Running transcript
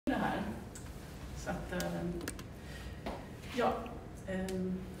Så att, ja,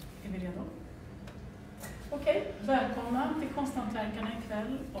 är vi redo? Okej, välkomna till Konsthantverkarna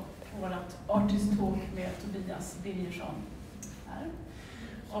ikväll och vårt Artist Talk med Tobias Birgersson här.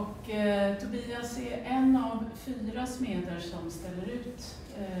 Och Tobias är en av 4 smeder som ställer ut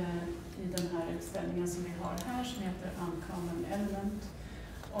i den här utställningen som vi har här som heter Uncommon Element.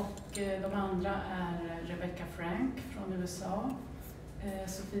 Och de andra är Rebecca Frank från USA,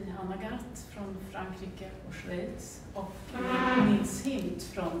 Sofie Hannagatt från Frankrike och Schweiz och Nils Hint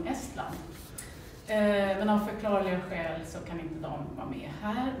från Estland. Men av förklarliga skäl så kan inte de vara med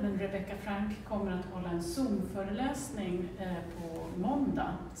här. Men Rebecca Frank kommer att hålla en Zoom-föreläsning på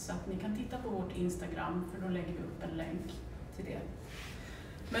måndag. Så att ni kan titta på vårt Instagram för då lägger vi upp en länk till det.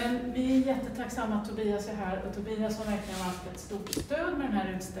 Men vi är jättetacksamma att Tobias är här och Tobias har verkligen haft ett stort stöd med den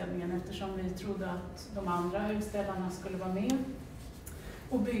här utställningen eftersom vi trodde att de andra utställarna skulle vara med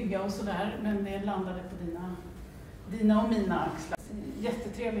och bygga och sådär. Men det landade på dina och mina axlar.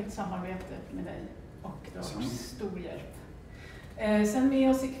 Jättetrevligt samarbete med dig och det har varit stor hjälp. Sen med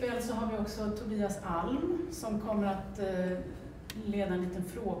oss ikväll så har vi också Tobias Alm som kommer att leda en liten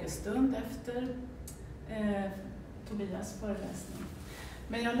frågestund efter Tobias föreläsning.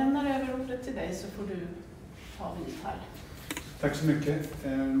 Men jag lämnar över ordet till dig så får du ta vid här. Tack så mycket.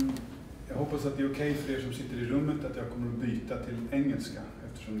 Jag hoppas att det är okej för er som sitter i rummet att jag kommer att byta till engelska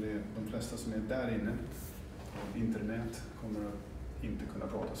eftersom det är de flesta som är där inne på internet kommer att inte kunna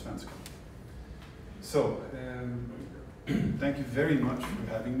prata svenska. So, thank you very much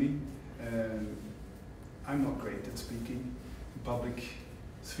for having me. I'm not great at speaking in public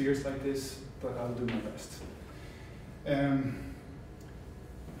spheres like this, but I'll do my best.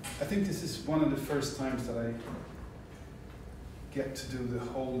 I think this is one of the first times that I get to do the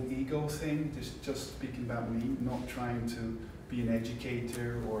whole ego thing, just speaking about me, not trying to be an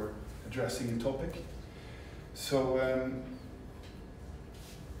educator or addressing a topic. So,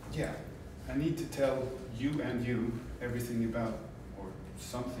 yeah, I need to tell you and you everything about, or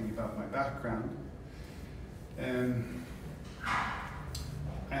something about my background.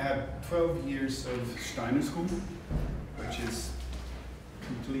 I have 12 years of Steiner School, which is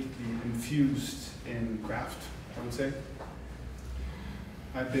completely infused in craft, I would say.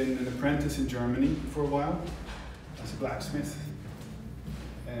 I've been an apprentice in Germany for a while as a blacksmith.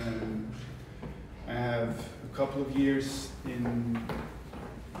 I have a couple of years in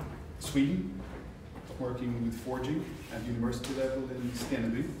Sweden, working with forging at university level in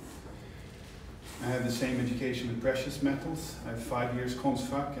Steneby. I have the same education with precious metals. I have 5 years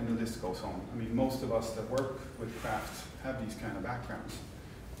Konsthantverk and the list goes on. I mean, most of us that work with craft have these kind of backgrounds,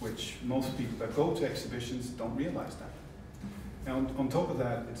 which most people that go to exhibitions don't realize that. And on top of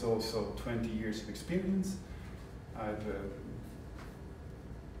that, it's also 20 years of experience. I've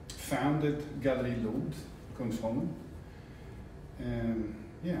founded Galleri LOD, Stockholm.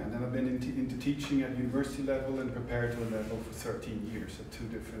 Yeah, and then I've been into teaching at university level and preparatory level for 13 years at 2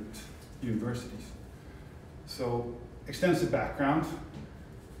 different universities. So, extensive background.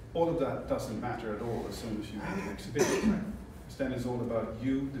 All of that doesn't matter at all as soon as you enter the exhibition. Right? Then it's all about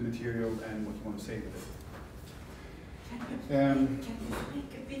you, the material, and what you want to say with it. Can you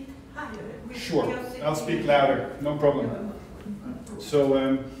speak a bit higher? Sure, I'll speak louder, no problem.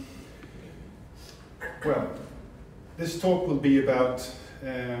 So, well, this talk will be about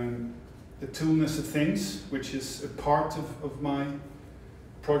the toolness of things, which is a part of my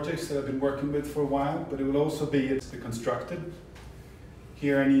projects that I've been working with for a while, but it will also be the constructed.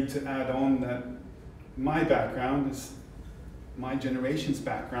 Here I need to add on that my background is my generation's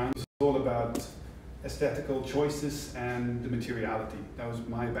background is all about aesthetical choices and the materiality. That was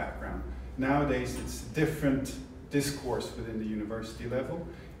my background. Nowadays it's a different discourse within the university level,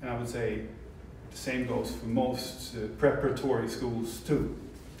 and I would say the same goes for most preparatory schools too.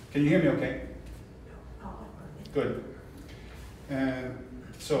 Can you hear me okay? Good.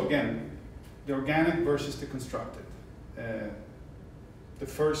 So again, the organic versus the constructed. The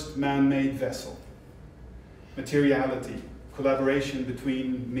first man-made vessel. Materiality. Collaboration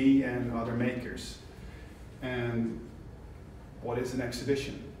between me and other makers. And what is an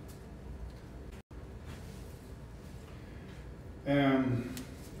exhibition?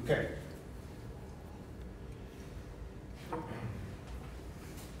 Okay.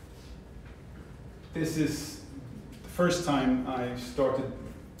 This is the first time I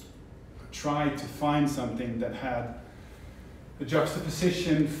tried to find something that had a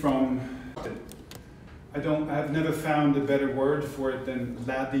juxtaposition from, I have never found a better word for it than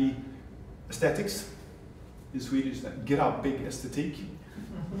laddie aesthetics. In Swedish, that get out big aesthetic.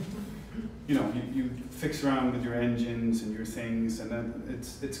 You know, you fix around with your engines and your things, and then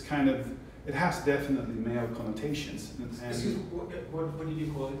it's kind of it has definitely male connotations. Excuse me, what did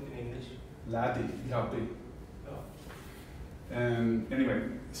you call it in English? Laddie, grabby. Oh. Anyway,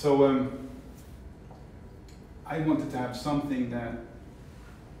 so I wanted to have something that,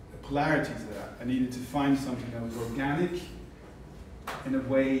 a polarity to that. I needed to find something that was organic in a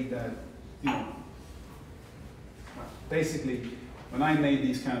way that, you know, basically, when I made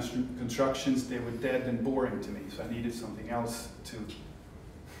these kind of constructions, they were dead and boring to me, so I needed something else to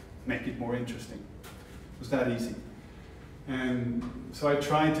make it more interesting. It was that easy. And so I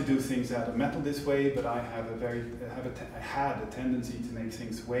tried to do things out of metal this way, but I had a tendency to make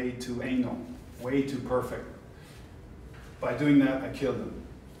things way too anal, way too perfect. By doing that, I killed them.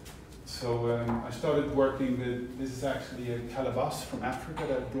 So I started working with, this is actually a calabash from Africa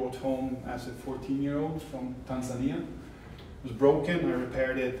that I brought home as a 14-year-old from Tanzania. It was broken, I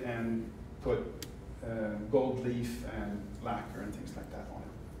repaired it and put gold leaf and lacquer and things like that on it.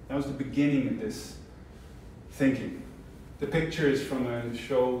 That was the beginning of this thinking. The picture is from a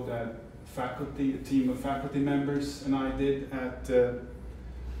show that a team of faculty members and I did at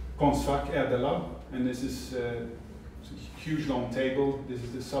Konsthantverk Steneby, and this is a huge long table. This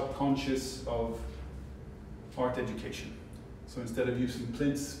is the subconscious of art education. So instead of using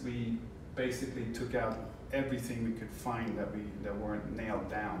plinths, we basically took out everything we could find that weren't nailed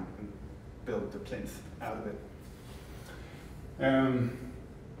down and built the plinth out of it.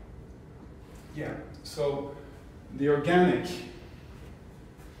 Yeah, so the organic,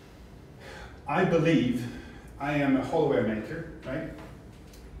 I believe, I am a hollowware maker, right?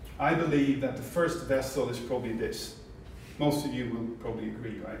 I believe that the first vessel is probably this. Most of you will probably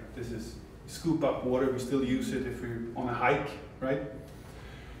agree, right? This is scoop up water, we still use it if we're on a hike, right?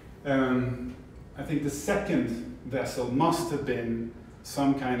 I think the second vessel must have been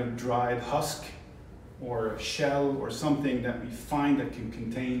some kind of dried husk or shell or something that we find that can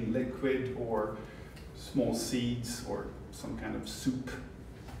contain liquid or small seeds or some kind of soup,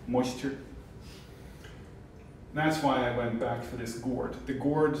 moisture. That's why I went back for this gourd. The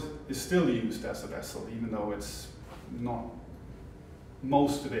gourd is still used as a vessel, even though it's not,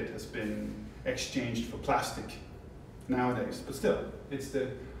 most of it has been exchanged for plastic nowadays, but still,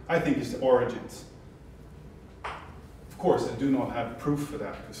 I think it's the origins. Of course, I do not have proof for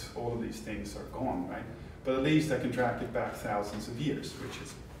that because all of these things are gone, right? But at least I can track it back thousands of years, which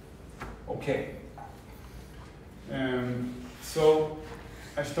is okay. So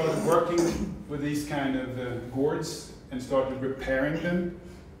I started working with these kind of gourds and started repairing them,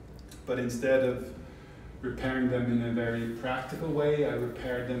 but instead of repairing them in a very practical way, I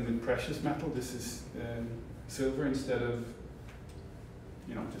repaired them with precious metal. This is silver instead of,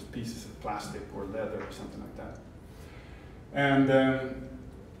 you know, just pieces of plastic or leather or something like that. And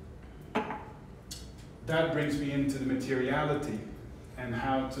that brings me into the materiality and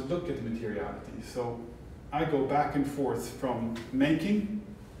how to look at the materiality. So I go back and forth from making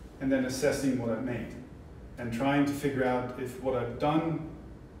and then assessing what I've made and trying to figure out if what I've done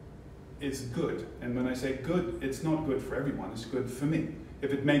is good. And when I say good, it's not good for everyone, it's good for me.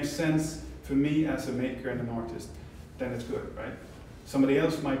 If it makes sense for me as a maker and an artist, then it's good, right? Somebody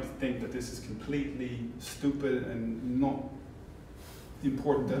else might think that this is completely stupid and not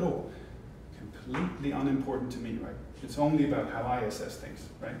important at all. Completely unimportant to me, right? It's only about how I assess things,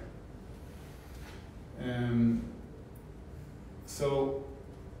 right? So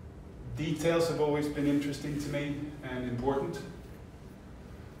details have always been interesting to me and important.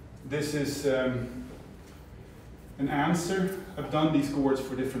 This is an answer. I've done these gourds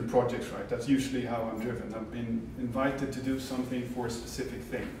for different projects, right? That's usually how I'm driven. I've been invited to do something for a specific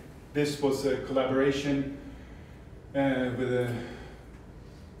thing. This was a collaboration with a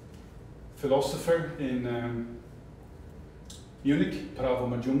philosopher in Munich, Pravo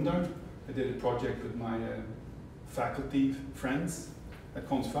Majumdar. I did a project with my faculty friends at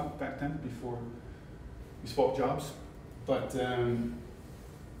Konstfack back then, before we swapped jobs. But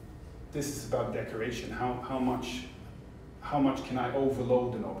this is about decoration. How much can I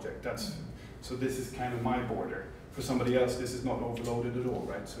overload an object? So this is kind of my border. For somebody else, this is not overloaded at all,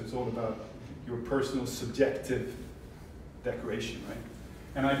 right? So it's all about your personal subjective decoration, right?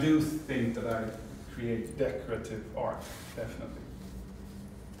 And I do think that I create decorative art, definitely.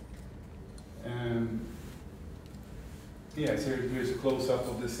 Yeah, so here's a close-up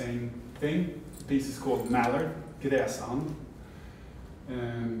of the same thing. The piece is called Mallard, Gräsand.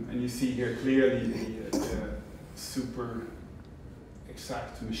 And you see here clearly the super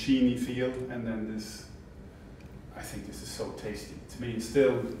exact machine-y feel, and then this, I think this is so tasty. To me,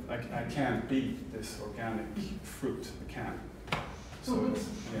 still, I can't beat this organic fruit, I can't. So it's,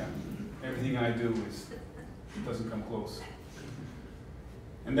 yeah, everything I do doesn't come close.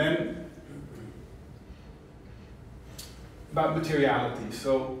 And then about materiality.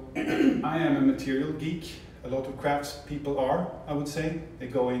 So I am a material geek. A lot of crafts people are, I would say. They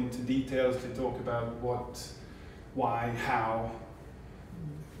go into details, they talk about what, why, how.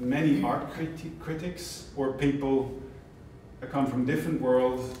 Many art critics or people that come from different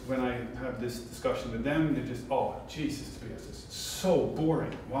worlds, when I have this discussion with them, they just, oh, Jesus, Tobias, this is so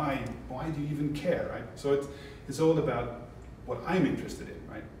boring. Why do you even care, right? So it's all about what I'm interested in,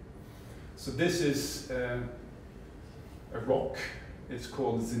 right? So this is a rock. It's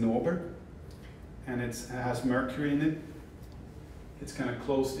called zinnober, and it has mercury in it. It's kind of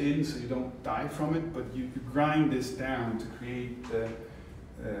closed in so you don't die from it, but you grind this down to create the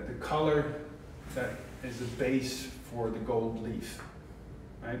color that is the base for the gold leaf,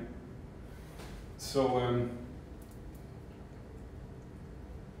 right? So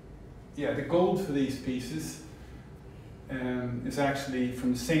yeah, the gold for these pieces is actually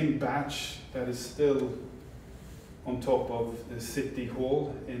from the same batch that is still on top of the city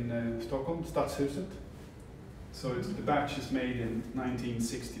hall in Stockholm, Stadshuset. So the batch is made in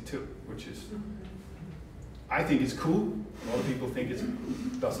 1962, which is, I think it's cool. A lot of people think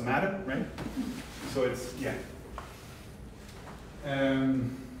it doesn't matter, right? So it's, yeah.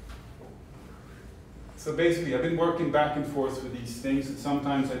 So basically, I've been working back and forth with these things, and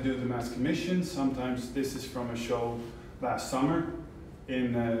sometimes I do them as commissions. Sometimes this is from a show last summer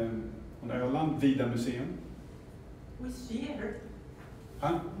in on Öland, Vida Museum. Which year?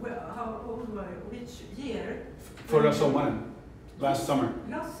 Huh? Well, how old were you? Which year? Förra sommaren, last summer.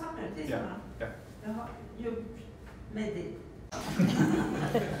 Last summer, this Yeah, one? yeah. You made it.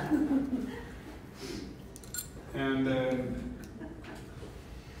 And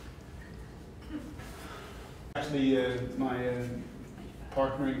actually, my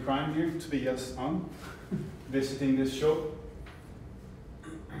partner in crime here, Tobias Alm, visiting this show.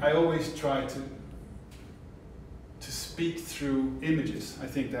 I always try to speak through images. I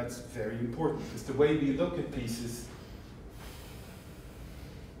think that's very important. It's the way we look at pieces.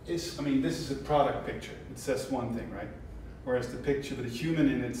 I mean, this is a product picture. It says one thing, right? Whereas the picture with a human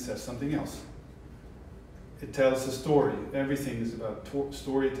in it says something else. It tells a story. Everything is about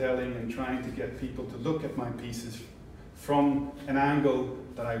storytelling and trying to get people to look at my pieces from an angle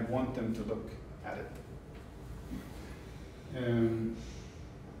that I want them to look at it. And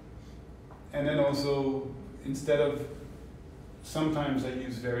then also, instead of, sometimes I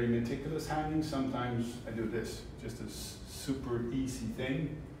use very meticulous hanging, sometimes I do this, just a super easy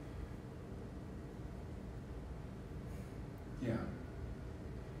thing. Yeah.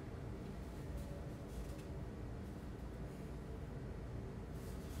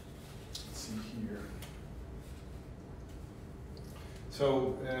 Let's see here.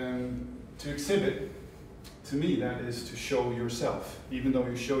 So, to exhibit, to me, that is to show yourself. Even though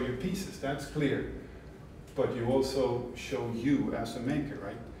you show your pieces, that's clear. But you also show you as a maker,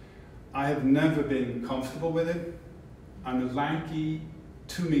 right? I have never been comfortable with it. I'm a lanky,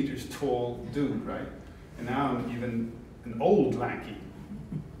 2 meters tall dude, right? And now I'm even an old, lanky,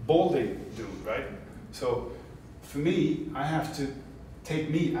 balding dude, right? So for me, I have to take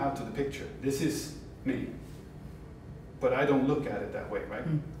me out of the picture. This is me. But I don't look at it that way, right?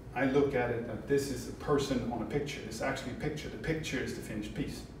 I look at it that this is a person on a picture. It's actually a picture. The picture is the finished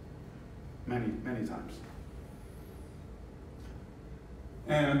piece. Many, many times.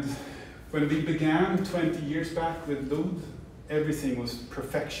 And when we began 20 years back with LOD, everything was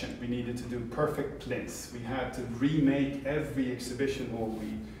perfection. We needed to do perfect plinths. We had to remake every exhibition hall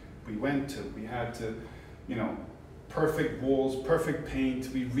we went to. We had to, you know, perfect walls, perfect paint.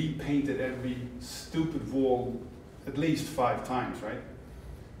 We repainted every stupid wall at least 5 times, right?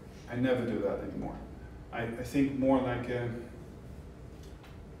 I never do that anymore. I think more like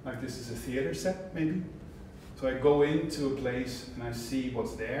this is a theater set, maybe. So I go into a place and I see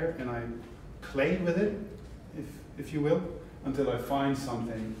what's there and I play with it, if you will, until I find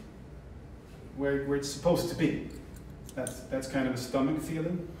something where it's supposed to be. That's kind of a stomach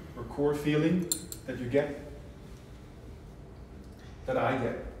feeling or core feeling that you get, that I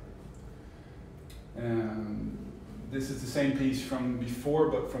get. This is the same piece from before,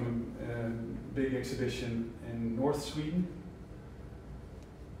 but from a big exhibition in North Sweden.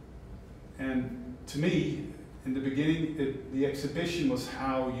 And to me, in the beginning, the exhibition was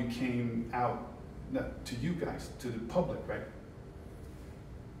how you came out to you guys, to the public, right?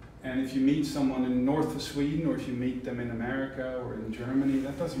 And if you meet someone in north of Sweden, or if you meet them in America or in Germany,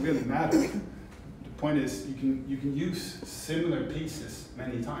 that doesn't really matter. The point is, you can use similar pieces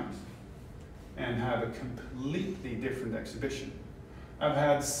many times and have a completely different exhibition. I've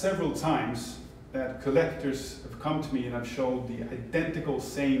had several times that collectors have come to me and I've showed the identical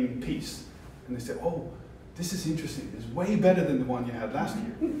same piece. And they say, oh, this is interesting, it's way better than the one you had last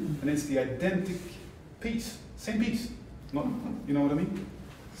year. And it's the identical piece, same piece. Not, you know what I mean?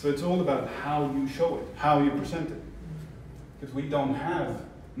 So it's all about how you show it, how you present it. Because we don't have,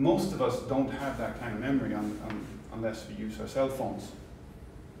 most of us don't have that kind of memory unless we use our cell phones.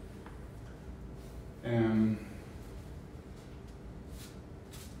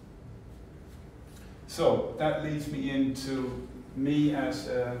 So that leads me into me as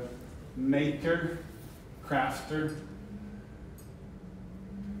a maker, crafter,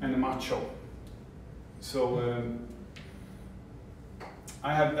 and a macho. So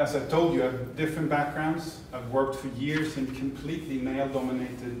I have, as I told you, I have different backgrounds. I've worked for years in completely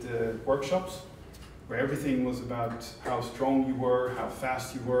male-dominated workshops, where everything was about how strong you were, how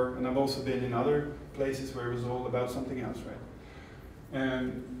fast you were, and I've also been in other places where it was all about something else, right?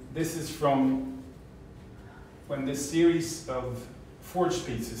 And this is from when this series of forged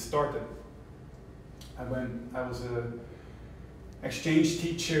pieces started. I was an exchange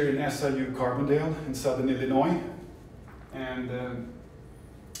teacher in SIU Carbondale in southern Illinois, and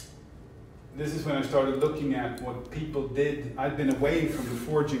this is when I started looking at what people did. I'd been away from the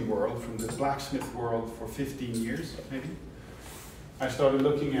forging world, from the blacksmith world for 15 years, maybe. I started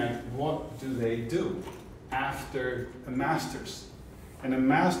looking at what do they do after a master's. And a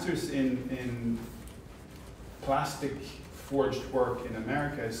master's in plastic forged work in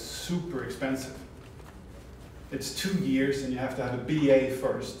America is super expensive. It's 2 years and you have to have a BA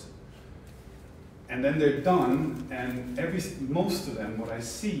first. And then they're done, and most of them, what I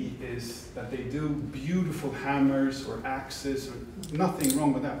see is that they do beautiful hammers or axes, or nothing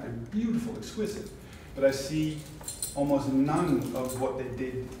wrong with that. They're beautiful, exquisite. But I see almost none of what they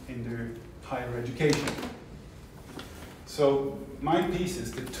did in their higher education. So my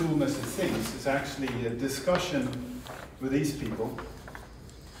pieces, the toolness of things, is actually a discussion with these people,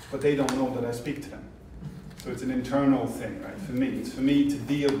 but they don't know that I speak to them. So it's an internal thing, right, for me. It's for me to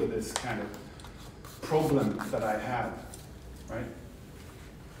deal with this kind of problem that I have, right?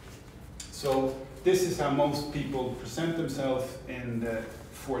 So this is how most people present themselves in the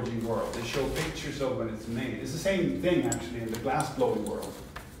forging world. They show pictures of when it's made. It's the same thing actually in the glass blowing world.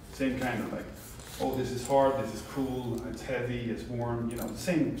 Same kind of like, oh, this is hard, this is cool, it's heavy, it's warm, you know,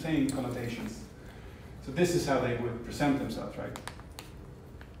 same connotations. So this is how they would present themselves, right?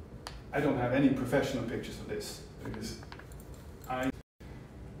 I don't have any professional pictures of this because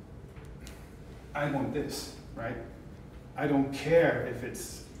I want this, right? I don't care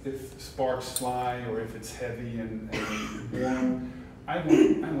if sparks fly or if it's heavy and warm. I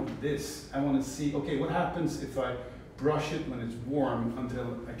want this. I want to see, okay, what happens if I brush it when it's warm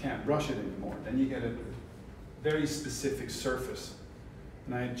until I can't brush it anymore? Then you get a very specific surface.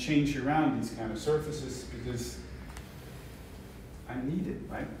 And I change around these kind of surfaces because I need it,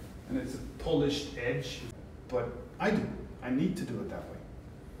 right? And it's a polished edge, but I need to do it that way.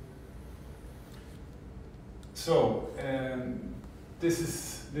 So this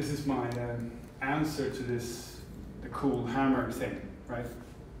is my answer to the cool hammer thing, right?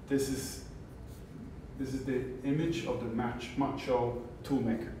 This is the image of the macho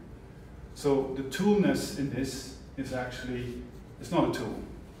toolmaker. So the toolness in this is actually, it's not a tool,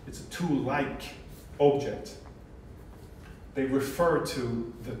 it's a tool-like object. They refer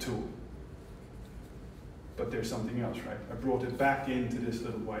to the tool, but there's something else, right? I brought it back into this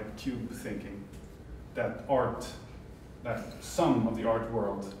little white cube thinking. That art, that some of the art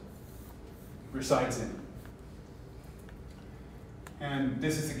world resides in. And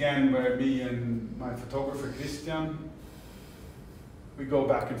this is again where me and my photographer Christian, we go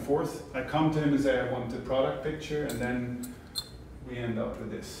back and forth. I come to him and say I want a product picture, and then we end up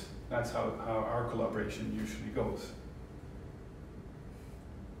with this. That's how our collaboration usually goes.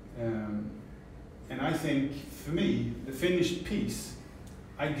 And I think for me, the finished piece,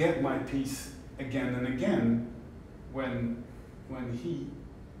 I get my piece again and again when he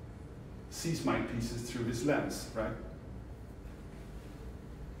sees my pieces through his lens, right?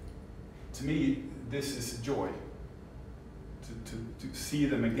 To me, this is a joy to see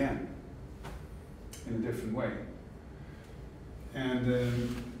them again in a different way.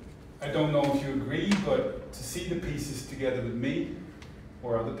 And I don't know if you agree, but to see the pieces together with me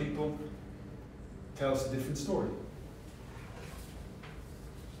or other people tells a different story.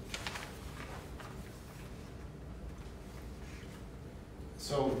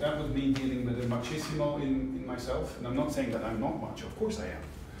 So that was me dealing with the machismo in myself. And I'm not saying that I'm not macho, of course I am.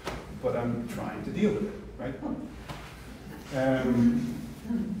 But I'm trying to deal with it, right?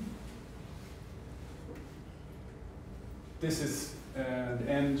 This is the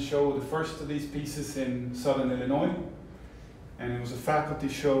end show, the first of these pieces in southern Illinois. And it was a faculty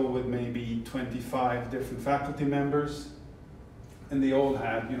show with maybe 25 different faculty members. And they all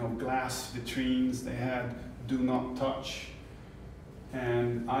had, you know, glass vitrines, they had do not touch.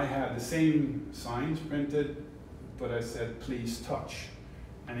 And I had the same signs printed, but I said, please touch.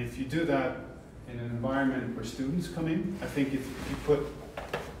 And if you do that in an environment where students come in, I think if you put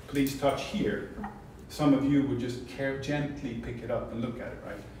please touch here, some of you would just gently pick it up and look at it,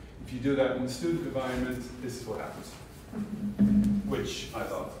 right? If you do that in the student environment, this is what happens, which I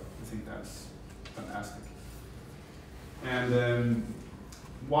love. I think that's fantastic. And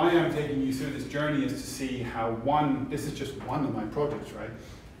why I'm taking you through this journey is to see how this is just one of my projects, right?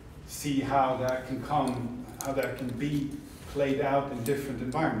 See how that can how that can be played out in different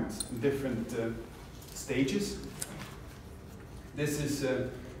environments, in different stages. This is the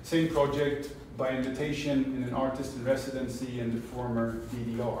same project by invitation in an artist in residency in the former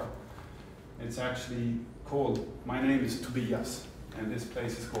DDR. It's actually called, my name is Tobias, and this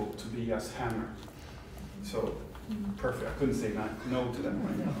place is called Tobias Hammer. So, perfect, I couldn't say no to that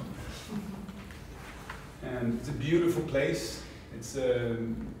right now. And it's a beautiful place. It's,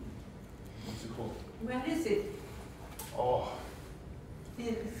 what's it called? Where is it? Oh,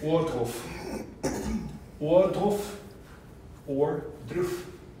 In Ordruf. Ordruf,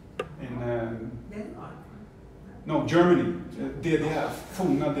 in Denmark? no, Germany, DDR,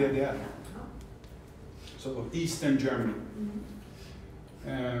 forna DDR. So Eastern Germany.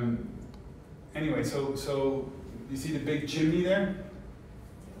 Anyway, so you see the big chimney there?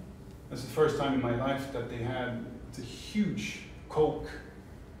 That's the first time in my life that they had a huge coke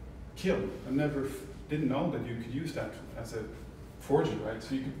kiln. I didn't know that you could use that as a forger, right?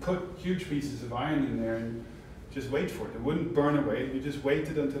 So you could put huge pieces of iron in there and just wait for it. It wouldn't burn away. You just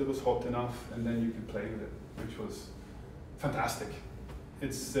waited until it was hot enough, and then you could play with it, which was fantastic.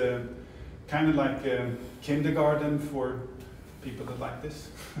 It's kind of like kindergarten for people that like this.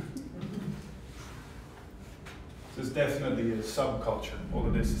 So it's definitely a subculture. All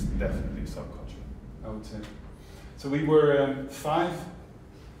of this is definitely a subculture, I would say. So we were 5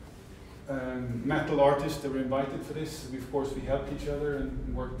 metal artists that were invited for this. Of course, we helped each other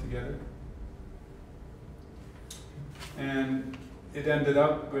and worked together. And it ended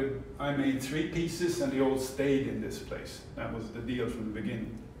up with, I made 3 pieces and they all stayed in this place. That was the deal from the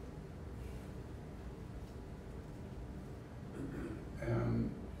beginning.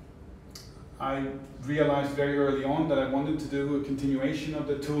 I realized very early on that I wanted to do a continuation of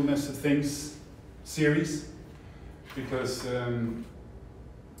the Toolness of Things series, because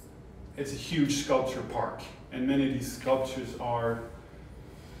it's a huge sculpture park, and many of these sculptures are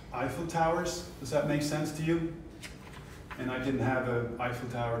Eiffel Towers. Does that make sense to you? And I didn't have an Eiffel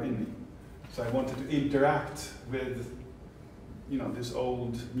Tower in me. So I wanted to interact with, you know, this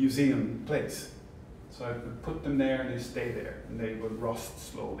old museum place. So I would put them there and they stay there, and they would rust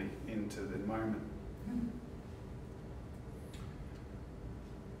slowly into the environment.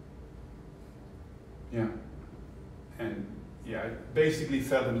 Yeah. And yeah, I basically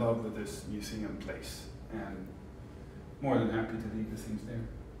fell in love with this museum place, and more than happy to leave the things there.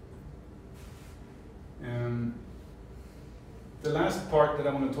 The last part that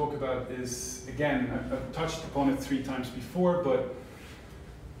I want to talk about is, again, I've touched upon it 3 times before, but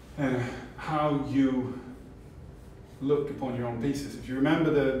how you look upon your own pieces. If you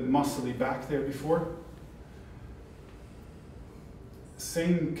remember the muscly back there before,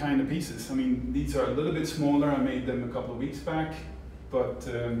 same kind of pieces. I mean, these are a little bit smaller. I made them a couple of weeks back, but it's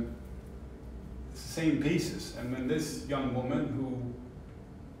the same pieces. And when this young woman, who,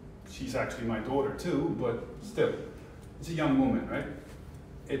 she's actually my daughter too, but still, it's a young woman, right?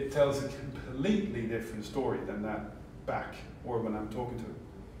 It tells a completely different story than that back, or when I'm talking to her.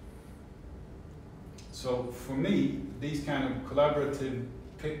 So for me, these kind of collaborative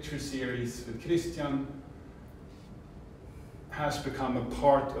picture series with Christian has become a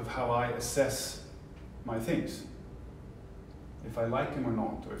part of how I assess my things. If I like them or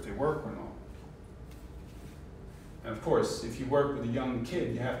not, or if they work or not. And of course, if you work with a young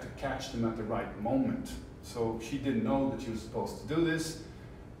kid, you have to catch them at the right moment. So she didn't know that she was supposed to do this.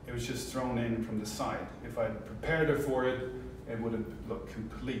 It was just thrown in from the side. If I had prepared her for it, it would have looked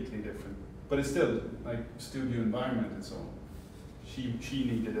completely different. But it's still like studio environment, and so she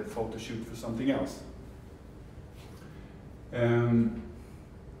needed a photo shoot for something else.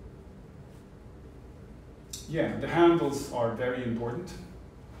 Yeah, the handles are very important.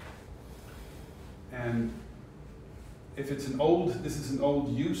 And if it's this is an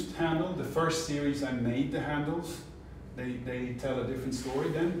old used handle. The first series I made the handles. They tell a different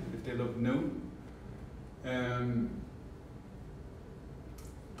story then, if they look new.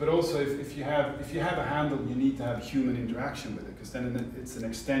 But also, if you have a handle, you need to have human interaction with it, because then it's an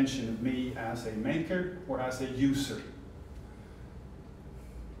extension of me as a maker or as a user.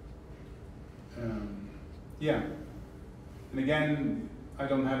 Yeah. And again, I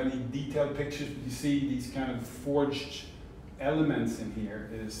don't have any detailed pictures, but you see these kind of forged elements in here.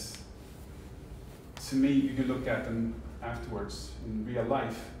 Is, to me, you can look at them afterwards in real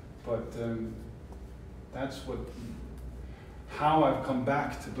life, but that's how I've come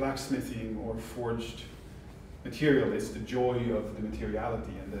back to blacksmithing or forged material, is the joy of the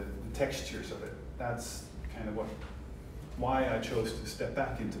materiality and the textures of it. That's kind of why I chose to step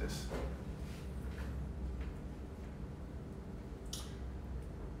back into this.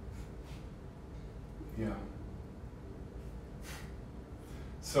 Yeah.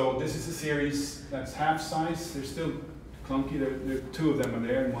 So this is a series that's half size. They're still clunky. There two of them are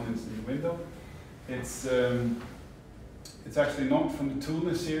there, and one is in the window. It's actually not from the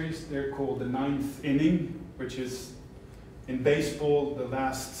Toolness series. They're called the 9th inning, which is in baseball the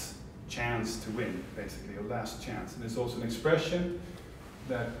last chance to win, basically, or last chance. And there's also an expression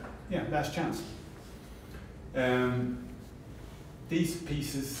that, yeah, last chance. These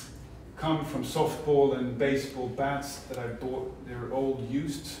pieces come from softball and baseball bats that I bought. They're old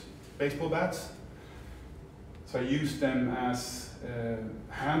used baseball bats. So I used them as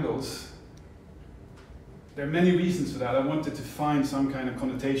handles. There are many reasons for that. I wanted to find some kind of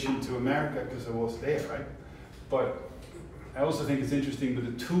connotation to America because I was there, right? But I also think it's interesting with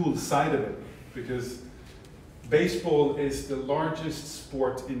the tool side of it, because baseball is the largest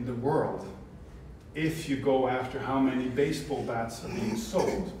sport in the world if you go after how many baseball bats are being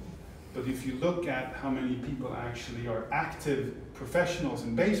sold. But if you look at how many people actually are active professionals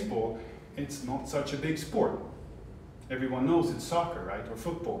in baseball, it's not such a big sport. Everyone knows it's soccer, right, or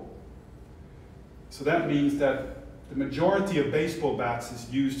football. So that means that the majority of baseball bats is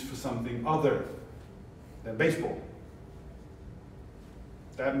used for something other than baseball.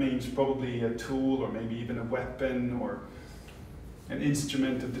 That means probably a tool, or maybe even a weapon, or an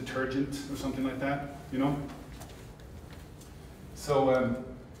instrument of detergent, or something like that, you know? So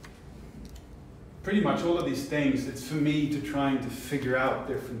pretty much all of these things, it's for me to trying to figure out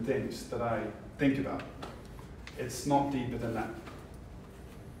different things that I think about. It's not deeper than that.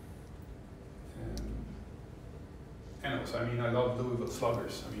 And also, I mean, I love Louisville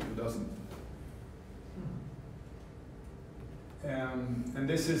Sluggers. I mean, who doesn't? And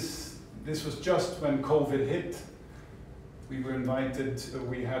this was just when COVID hit. We were invited.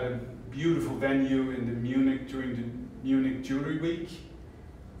 We had a beautiful venue in Munich during the Munich Jewelry Week.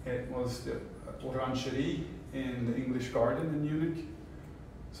 It was the Orangerie in the English Garden in Munich.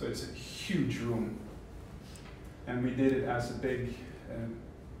 So it's a huge room. And we did it as a big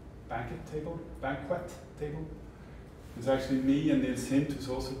banquet table. It's actually me and Nils Hint, who's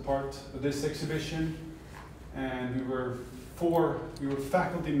also part of this exhibition. And we were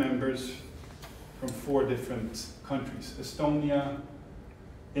faculty members from 4 different countries: Estonia,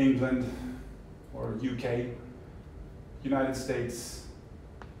 England, or UK, United States,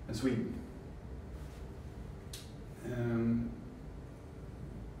 and Sweden.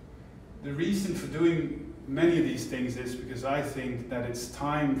 The reason for doing many of these things is because I think that it's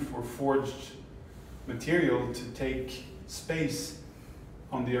time for forged material to take space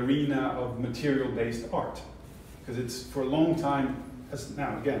on the arena of material-based art. Because it's, for a long time,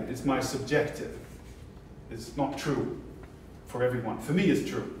 now again, it's my subjective. It's not true for everyone. For me, it's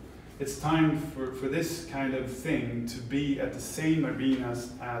true. It's time for this kind of thing to be at the same arena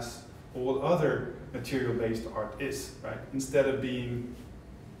as all other material-based art is, right? Instead of being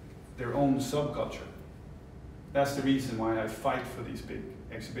their own subculture. That's the reason why I fight for these big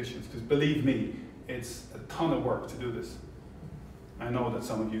exhibitions, because believe me, it's a ton of work to do this. I know that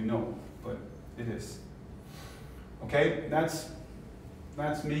some of you know, but it is. Okay, that's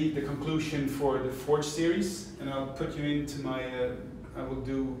me, the conclusion for the Forge series, and I'll put you into my, I will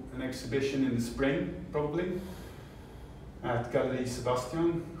do an exhibition in the spring, probably, at Galleri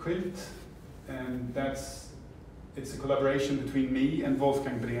Sebastian Schilt, and it's a collaboration between me and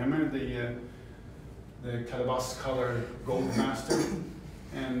Wolfgang Bremer, the Calabash color gold master,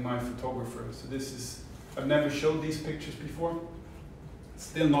 and my photographer. So this is, I've never showed these pictures before. It's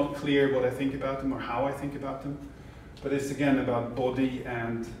still not clear what I think about them or how I think about them, but it's again about body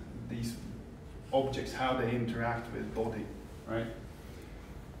and these objects, how they interact with body, right?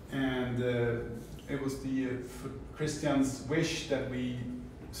 And it was Christian's wish that we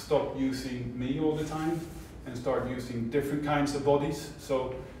stop using me all the time and start using different kinds of bodies.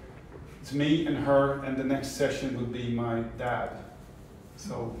 So it's me and her, and the next session will be my dad.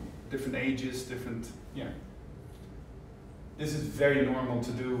 So different ages, different this is very normal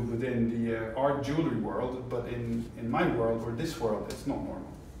to do within the art jewelry world, but in my world, or this world, it's not normal.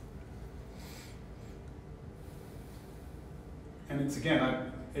 And it's,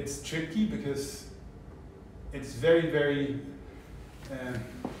 again, it's tricky because it's very, very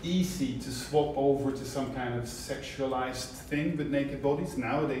easy to swap over to some kind of sexualized thing with naked bodies,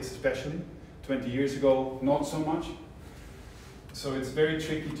 nowadays especially. 20 years ago, not so much. So it's very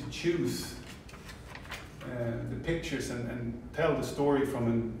tricky to choose the pictures and tell the story from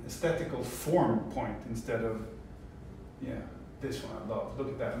an aesthetical form point instead of, yeah, this one I love. Look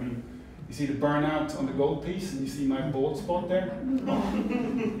at that. I mean, you see the burnout on the gold piece, and you see my bald spot there? Oh,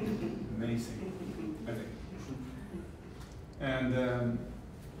 amazing, I think. And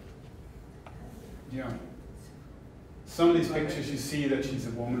yeah, some of these pictures you see that she's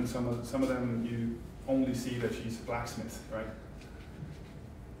a woman, some of them you only see that she's a blacksmith, right?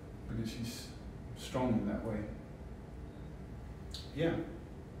 Because she's strong in that way. Yeah,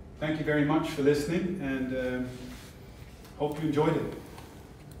 thank you very much for listening, and hope you enjoyed it.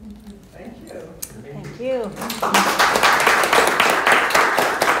 Thank you. Thank you.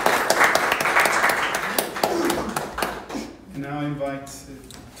 And now I invite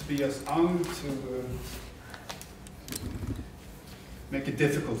Tobias Alm to make it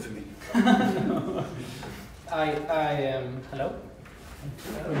difficult for me. Hello.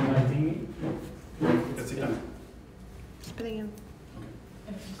 Inviting me. That's it done. Spelar in.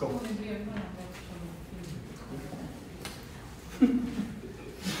 Go.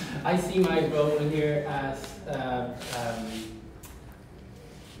 I see my role here as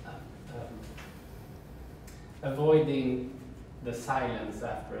avoiding the silence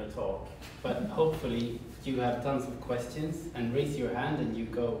after a talk, but hopefully you have tons of questions, and raise your hand and you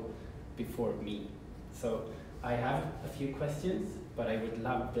go before me. So I have a few questions, but I would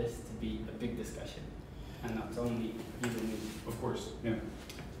love this to be a big discussion and not only you and me. Of course, yeah.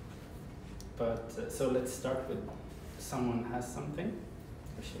 But so let's start with someone has something,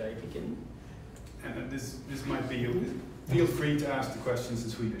 or should I begin? And this might be, feel free to ask the questions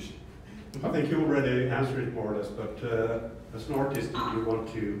in Swedish. I think you already answered it more or less, but as an artist, you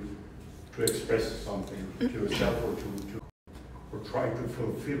want to express something to yourself, or try to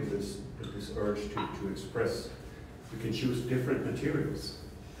fulfill this urge to express. You can choose different materials.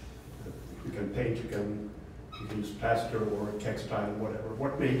 You can paint, you can use plaster or textile, whatever.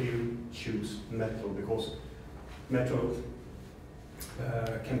 What made you choose metal? Because metal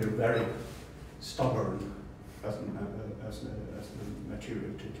can be very stubborn as a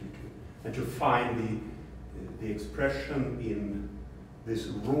material and to find the expression in this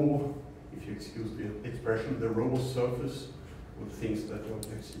raw, if you excuse the expression, the raw surface of things that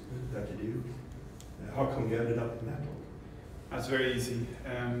objects that you do. How come you ended up in metal? That's very easy.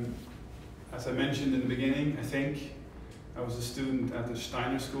 As I mentioned in the beginning, I think I was a student at the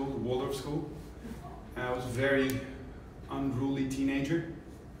Steiner school, the Waldorf school, and I was a very unruly teenager.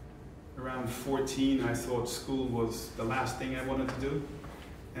 Around 14, I thought school was the last thing I wanted to do.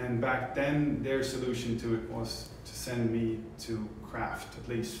 And back then, their solution to it was to send me to craft, at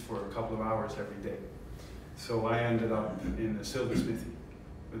least for a couple of hours every day. So I ended up in a silversmithy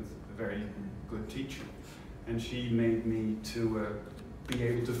with a very good teacher. And she made me to be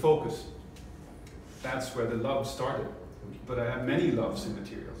able to focus. That's where the love started. But I have many loves in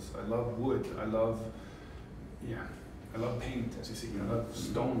materials. I love wood, I love paint, as you see, I love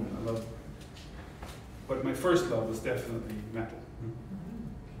stone, but my first love was definitely metal.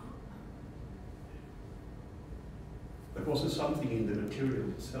 But was it something in the material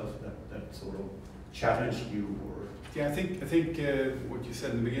itself that sort of challenged you, or? Yeah, I think what you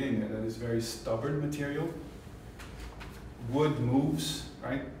said in the beginning there, that is very stubborn material. Wood moves,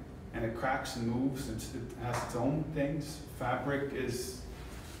 right? And it cracks and moves, it has its own things. Fabric just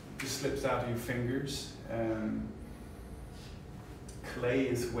slips out of your fingers. Clay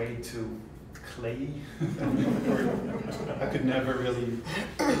is way too clay. I could never really,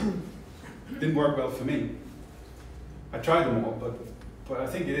 didn't work well for me. I tried them all, but I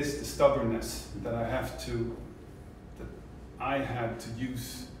think it is the stubbornness that I had to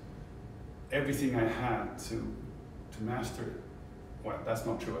use everything I had to master it. Well, that's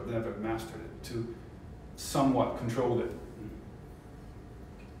not true, I've never mastered it, to somewhat control it.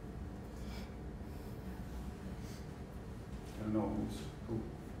 I don't know who.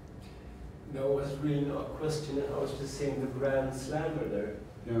 No, it was really not a question. I was just saying the Grand Slammer there.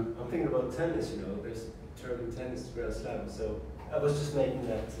 Yeah. I'm thinking about tennis, there's a term in tennis, Grand Slam, so I was just making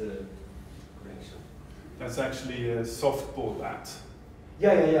that correction. That's actually a softball bat.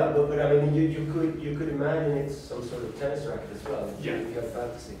 Yeah, but I mean, you could imagine it's some sort of tennis racket as well. Yeah. You have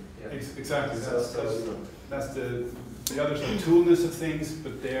fantasy. Yeah. Exactly. So, That's the The others are toolness of things,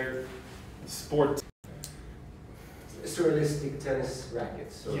 but they're sport. Surrealistic tennis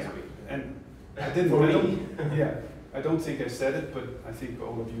rackets, so to Yeah, speak. and I don't think I said it, but I think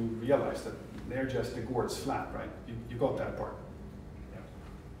all of you realize that they're just the gourds flat, right? You got that part.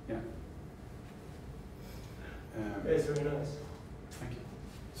 Yeah. It's very nice. Thank you.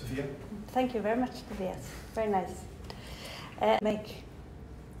 Sophia? Thank you very much, Tobias. Very nice. Make.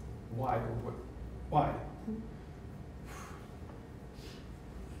 Why? Why?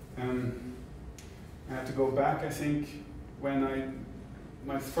 I have to go back, I think, when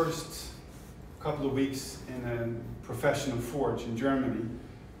my first couple of weeks in a professional forge in Germany,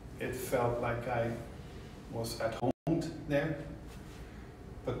 it felt like I was at home there.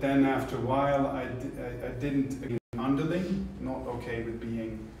 But then after a while, I didn't be an underling, not okay with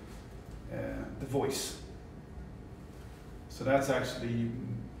being the voice. So that's actually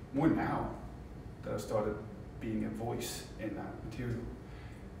more now that I started being a voice in that material.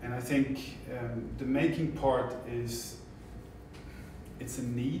 And I think the making part it's a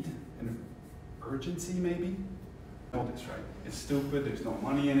need, an urgency maybe. All this, right? It's stupid, there's no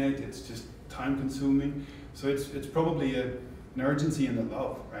money in it, it's just time consuming. So it's probably an urgency and a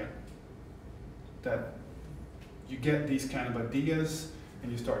love, right? That you get these kind of ideas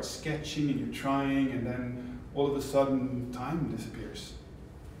and you start sketching and you're trying, and then all of a sudden time disappears.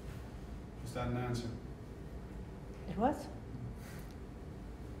 Was that an answer? It was.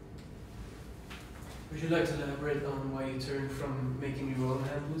 Would you like to elaborate on why you turned from making your own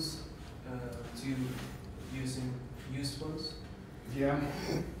handles to using used ones? Yeah.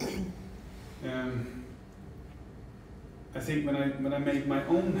 I think when I made my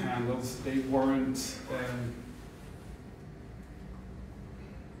own handles, they weren't.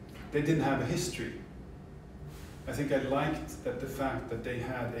 They didn't have a history. I think I liked the fact that they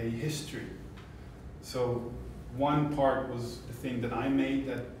had a history. So one part was the thing that I made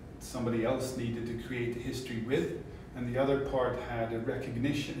that somebody else needed to create a history with, and the other part had a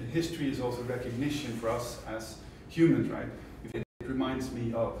recognition. History is also recognition for us as humans, right? It reminds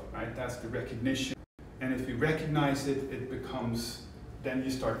me of, right? That's the recognition. And if you recognize it, it becomes, then you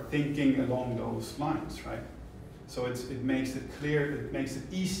start thinking along those lines, right? So it makes it clear, it makes it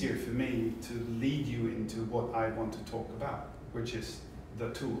easier for me to lead you into what I want to talk about, which is the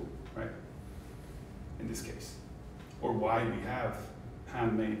tool, right? In this case. Or why we have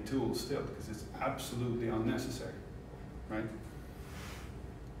handmade tools still, because it's absolutely unnecessary, right?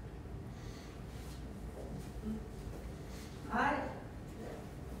 I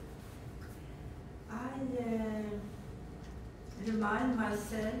remind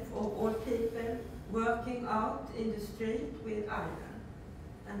myself of all people working out in the street with iron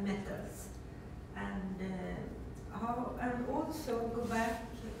and metals, and also go back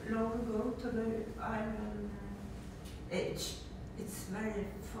long ago to the Iron Age. It's very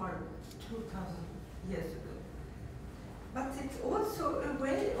far, 2,000 years ago. But it's also a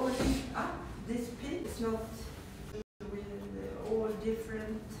way of lift up this piece. It's not with all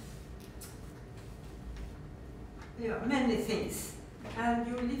different, many things. And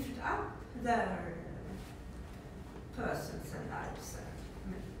you lift up their persons and lives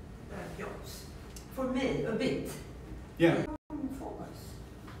and their jobs. For me, a bit. Yeah. Focus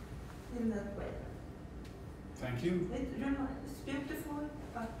in that way. Thank you. It's beautiful,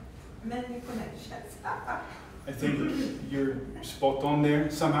 but many connections. I think you're spot on there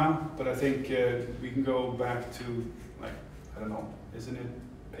somehow, but I think we can go back to, like, I don't know, isn't it,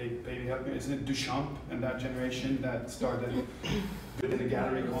 Baby help me, isn't it Duchamp and that generation that started within a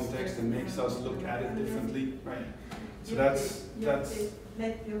gallery context and makes us look at it differently, right? So that's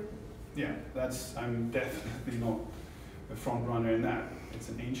yeah, I'm definitely not a front runner in that. It's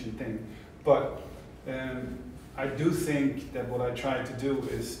an ancient thing. But I do think that what I try to do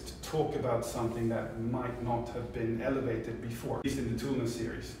is to talk about something that might not have been elevated before, at least in the Toolness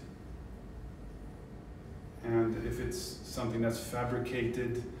series. And if it's something that's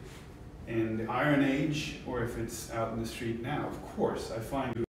fabricated in the Iron Age, or if it's out in the street now, of course, I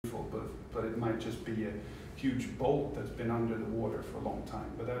find it beautiful, but it might just be a huge bolt that's been under the water for a long time.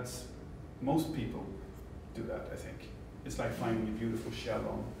 But that's, most people do that, I think. It's like finding a beautiful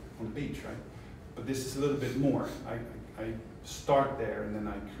shell on the beach, right? But this is a little bit more. I start there and then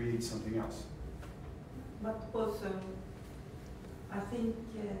I create something else. But also, I think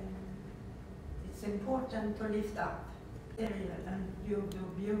it's important to lift up the area and you do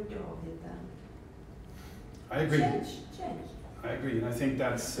beauty of it. And I agree. Change. I agree, and I think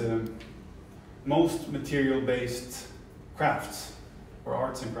that's most material-based crafts, or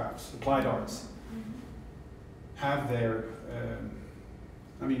arts and crafts, applied arts, have their,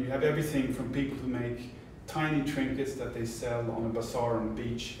 I mean, you have everything from people who make tiny trinkets that they sell on a bazaar on the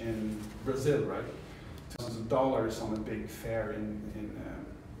beach in Brazil, right? Thousands of dollars on a big fair in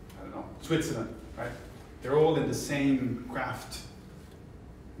I don't know, Switzerland, right? They're all in the same craft,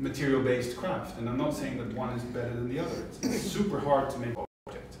 material-based craft, and I'm not saying that one is better than the other. It's super hard to make an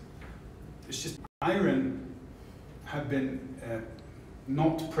object. It's just iron have been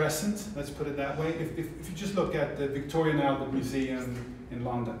not present, let's put it that way. If you just look at the Victoria and Albert Museum in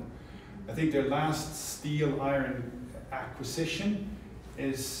London, I think their last steel iron acquisition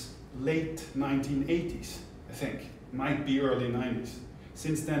is late 1980s, I think. Might be early 90s.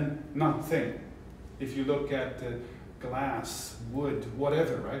 Since then, nothing. If you look at glass, wood,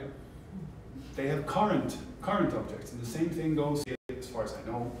 whatever, right? They have current objects, and the same thing goes here, as far as I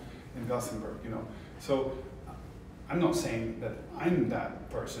know, in Gothenburg, you know. So I'm not saying that I'm that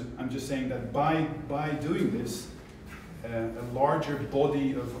person. I'm just saying that by doing this, a larger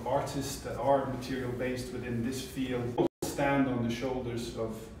body of artists that are material-based within this field will stand on the shoulders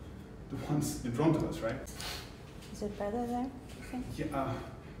of the ones in front of us, right? Is it better there, you think? Yeah,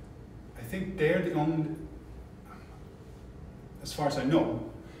 I think they're the only, as far as I know,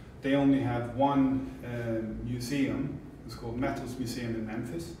 they only have one museum. It's called Metals Museum in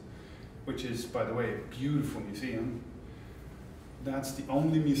Memphis, which is, by the way, a beautiful museum. That's the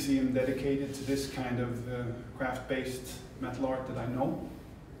only museum dedicated to this kind of craft-based metal art that I know.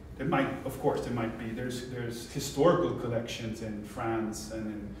 There might, of course, there might be. There's historical collections in France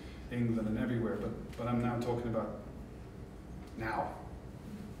and in England and everywhere, but I'm now talking about now.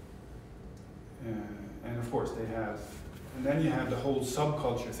 And of course they have, and then you have the whole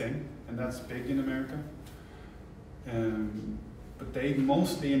subculture thing, and that's big in America. But they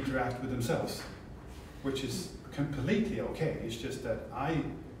mostly interact with themselves, which is completely okay. It's just that I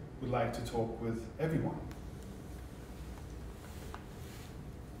would like to talk with everyone.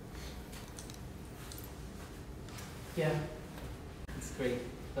 Yeah, it's great.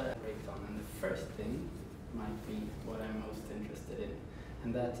 But and the first thing might be what I'm most interested in,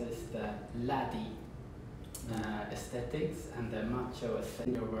 and that is the laddie aesthetics and the macho aesthetic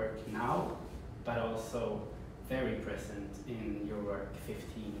in your work now, but also very present in your work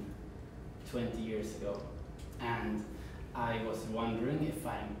 15, 20 years ago. And I was wondering if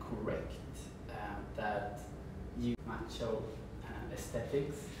I'm correct that you macho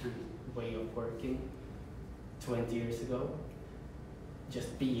aesthetics and way of working 20 years ago,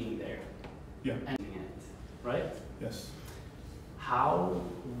 just being there, yeah, and doing it, right? Yes. How,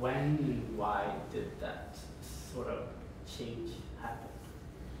 when, and why did that sort of change happen?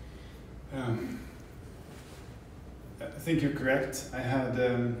 I think you're correct. I had,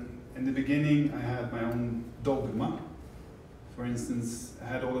 in the beginning, I had my own dogma. For instance, I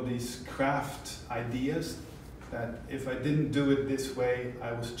had all of these craft ideas that if I didn't do it this way,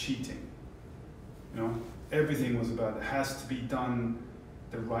 I was cheating. You know, everything was about it has to be done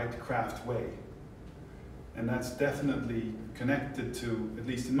the right craft way. And that's definitely connected to, at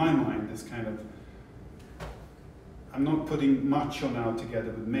least in my mind, this kind of, I'm not putting macho now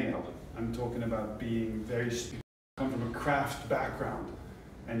together with male. I'm talking about being very, come from a craft background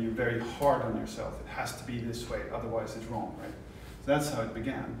and you're very hard on yourself. It has to be this way, otherwise it's wrong, right? So that's how it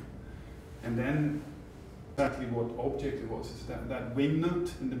began. And then exactly what object it was, is that wing nut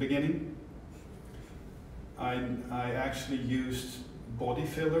in the beginning. I actually used body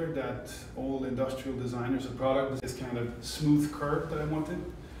filler that all industrial designers of product, this kind of smooth curve that I wanted.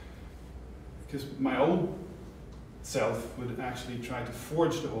 Because my old self would actually try to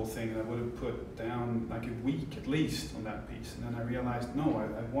forge the whole thing, and I would have put down like a week at least on that piece. And then I realized, no,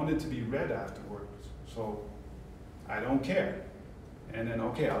 I want it to be red afterwards, so I don't care. And then,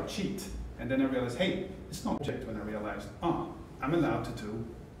 okay, I'll cheat. And then I realized, hey, it's not object when I realized, I'm allowed to do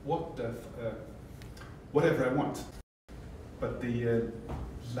whatever I want. But the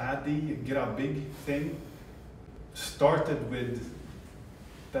laddie, grabbig thing started with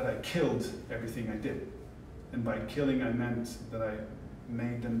that I killed everything I did. And by killing, I meant that I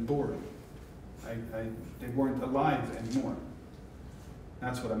made them boring. They weren't alive anymore.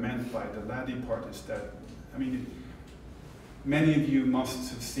 That's what I meant by the laddie part, is that, I mean, many of you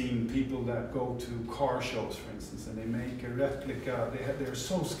must have seen people that go to car shows, for instance, and they make a replica. They're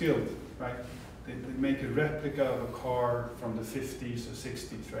so skilled, right? They make a replica of a car from the 50s or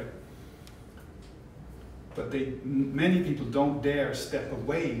 60s, right? But many people don't dare step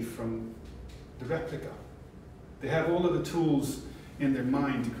away from the replica. They have all of the tools in their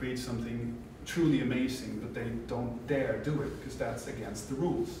mind to create something truly amazing, but they don't dare do it because that's against the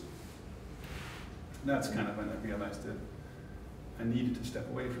rules. That's kind of when I realized that I needed to step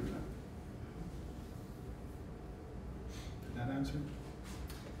away from that. Did that answer?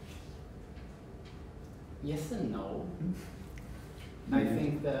 yes and no. I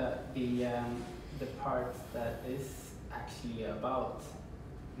think the part that is actually about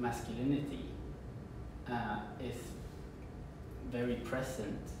masculinity is very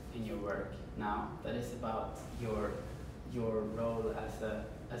present in your work now. That is about your role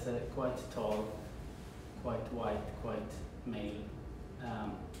as a quite tall, quite white, quite male,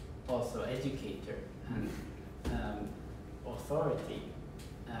 also educator and authority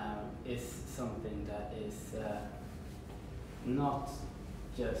is something that is not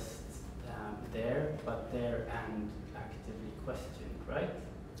just there, but there and actively questioned, right?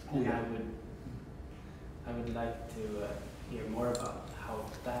 And Yeah. I would like to hear more about how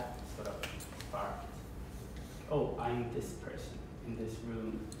that sort of sparked. Oh, I'm this person in this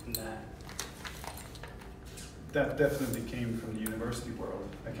room, and That definitely came from the university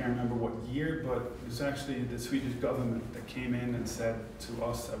world. I can't remember what year, but it was actually the Swedish government that came in and said to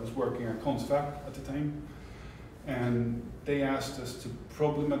us, I was working at Konsthantverk at the time, and they asked us to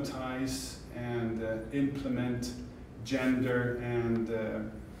problematize and implement gender and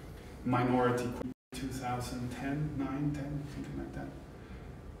minority 2010, 9, 10, something like that.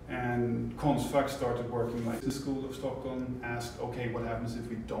 And Konsthantverk started working like the School of Stockholm, asked, okay, what happens if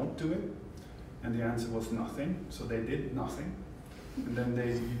we don't do it? And the answer was nothing, so they did nothing. And then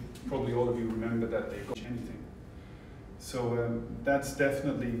probably all of you remember that they didn't change anything. So that's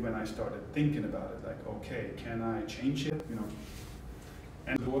definitely when I started thinking about it, like, okay, can I change it, you know?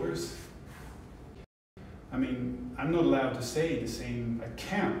 And daughters, I mean, I'm not allowed to say the same, I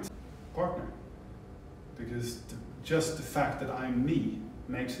can't, partner. Because just the fact that I'm me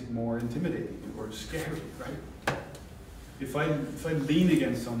makes it more intimidating or scary, right? If I lean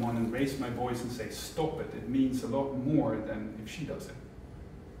against someone and raise my voice and say, stop it, it means a lot more than if she does it.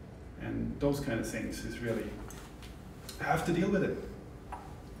 And those kind of things is really, I have to deal with it.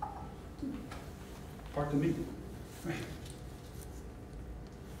 Part of me, right?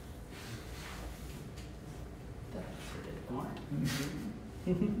 that's a bit more.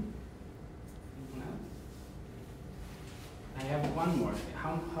 I have one more thing.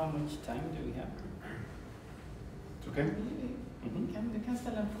 How much time do we have? Okay? Du kan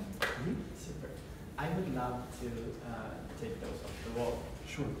ställa en fråga. Super. I would love to take those off the wall.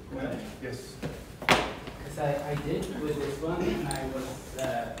 Sure, go ahead. Yes. Because I did with this one, and I was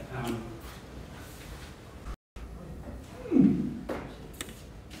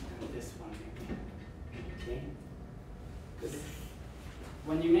this one maybe. Okay. Because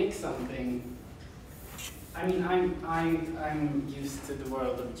when you make something, I mean, I'm used to the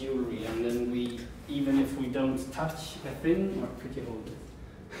world of jewelry, and then we, even if we don't touch a thing, or could you hold it?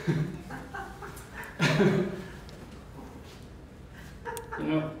 You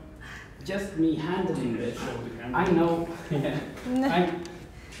know, just me handling this, I know, yeah,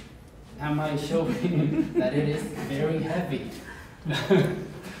 am I showing that it is very heavy?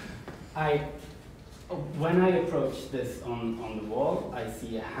 When I approach this on the wall, I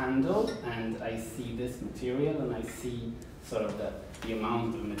see a handle, and I see this material, and I see sort of the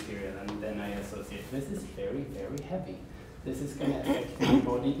amount of material, and then I associate, this is very, very heavy. This is going to affect my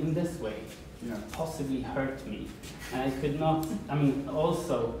body in this way, possibly hurt me. And I could not, I mean,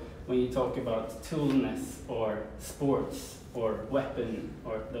 also, when you talk about toolness, or sports, or weapon,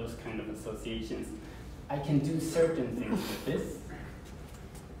 or those kind of associations, I can do certain things with this.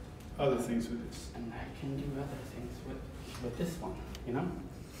 Other things with this. And I can do other things with this one, you know?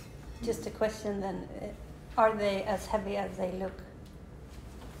 Just a question then, are they as heavy as they look?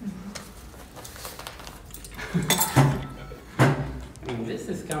 I mean, this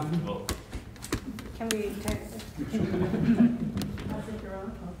is comfortable. Can we turn it? I'll take your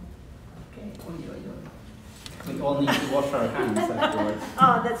own. Okay. We all need to wash our hands afterwards.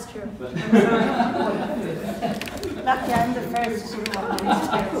 Oh, that's true. But Lucky I'm the first one.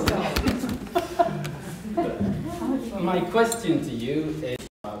 my question to you is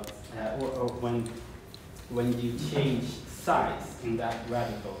about or when you change size in that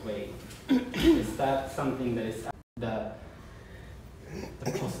radical way, is that something that is the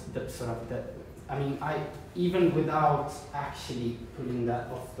sort of the, I mean, even without actually putting that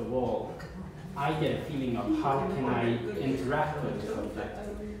off the wall, I get a feeling of how can I interact with this object,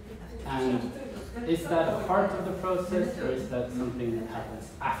 and is that a part of the process, or is that something that happens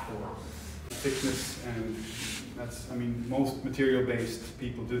afterwards? Thickness, and that's, I mean, most material-based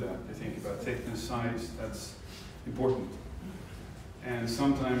people do that. They think about thickness, size, that's important. And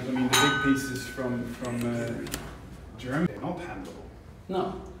sometimes, I mean, the big pieces from Germany, they're not handleable.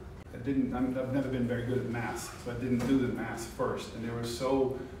 No. I've never been very good at math, so I didn't do the math first, and they were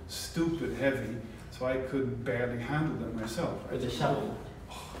so stupid heavy, so I could barely handle them myself. Right? With a shovel.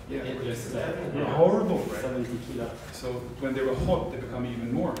 Yeah, It was they're horrible, right? 70 kilo. So when they were hot, they become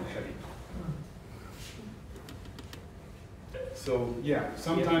even more heavy. So yeah,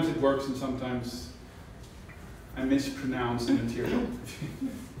 sometimes it works and sometimes I mispronounce the material.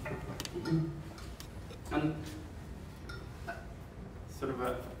 And sort of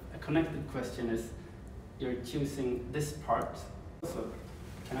a connected question is, you're choosing this part. So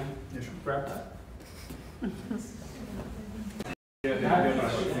can I grab that?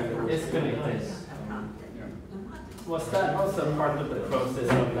 It's connected. Was that also part of the process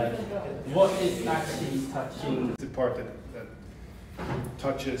of like, what is actually touching? The part that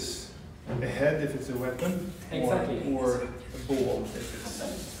touches a head if it's a weapon, Exactly. or a ball if it's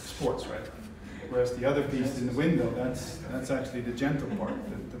sports, right? Whereas the other piece in the window, that's actually the gentle part,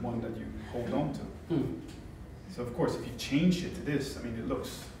 the one that you hold on to. So of course, if you change it to this, I mean, it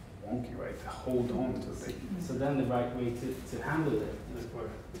looks wonky, right? To hold on to it. So then the right way to handle it, or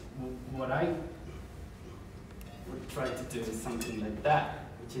what I would try to do is something like that,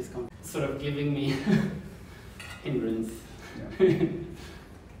 which is sort of giving me hindrance. Yeah.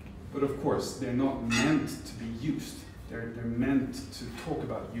 But of course, they're not meant to be used. They're meant to talk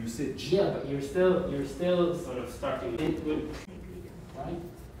about usage. Yeah, but you're still sort of starting it with, right?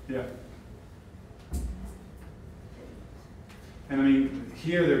 Yeah. And I mean,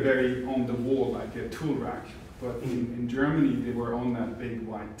 here they're very on the wall, like a tool rack. But in Germany, they were on that big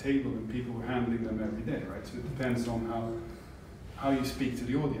white table, and people were handling them every day, right? So it depends on how you speak to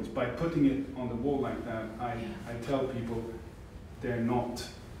the audience. By putting it on the wall like that, I tell people they're not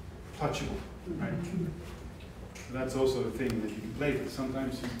touchable, right? So that's also a thing that you can play with.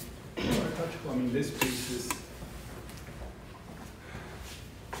 Sometimes you are touchable. I mean, this piece is.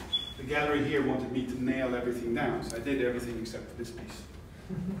 The gallery here wanted me to nail everything down, so I did everything except for this piece.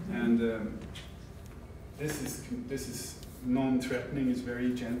 And this is non-threatening. It's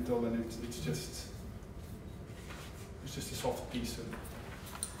very gentle, and it's just a soft piece of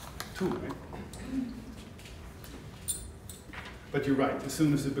tool, right? But you're right. As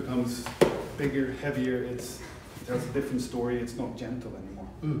soon as it becomes bigger, heavier, it tells a different story. It's not gentle anymore,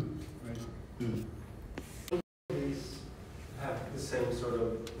 right? These have the same sort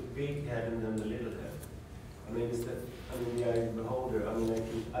of the big head and then the little head. I mean, is that? I mean, the eye of the beholder. I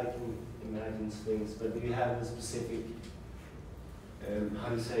mean, I can imagine things, but do you have a specific? How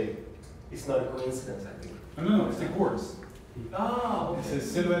do you say? It's not a coincidence, I think. No, it's the gourds. Ah, okay. It's the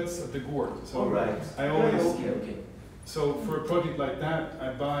silhouettes of the gourd. So all right. I always. Okay. So for a project like that,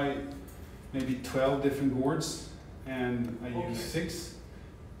 I buy maybe 12 different gourds, and I use 6.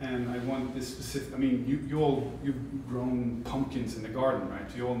 And I want this specific. I mean, you've grown pumpkins in the garden, right?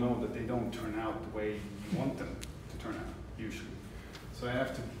 You all know that they don't turn out the way you want them to turn out usually. So I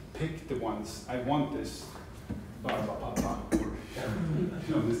have to pick the ones I want. This, or, you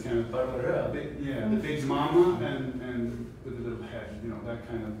know, this kind of the big mama and with a little head, you know, that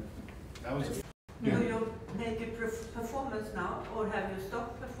kind of. That was. Do you make a performance now, or have you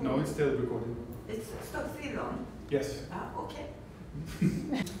stopped performing? No, it's still recording. It's still on? Yes. Okay.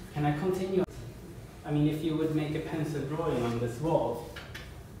 Can I continue? I mean, if you would make a pencil drawing on this wall,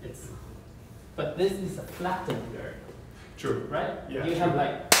 but this is a flattened dirt. True. Right? Yeah. You have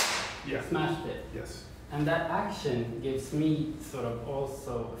like Yeah. smashed it. Yes. And that action gives me sort of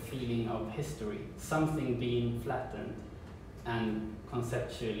also a feeling of history, something being flattened, and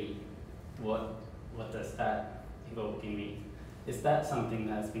conceptually, what does that evoke in me? Is that something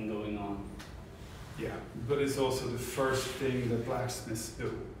that's been going on? Yeah, but it's also the first thing that blacksmiths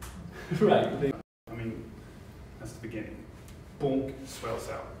do. Right. I mean, that's the beginning. Bonk, swells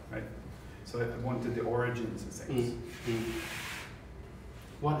out, right? So I wanted the origins of things.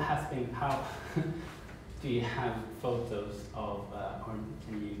 What has been, how do you have photos of, or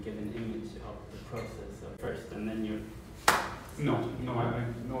can you give an image of the process of first, and then you? No,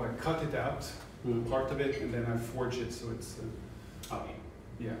 I cut it out, part of it, and then I forge it so it's. Okay.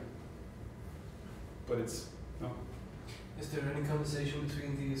 Yeah. But it's no. Is there any conversation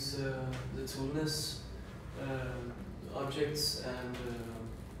between these the toolness objects and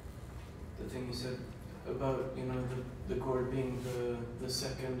the thing you said about, you know, the gourd being the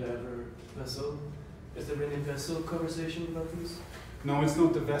second ever vessel? Is there any vessel conversation about this? No, it's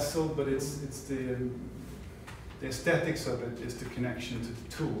not the vessel, but it's the aesthetics of it is the connection to the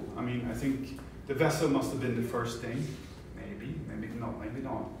tool. I mean, I think the vessel must have been the first thing. Maybe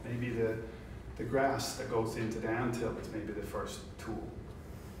not. Maybe the grass that goes into the anthill is maybe the first tool.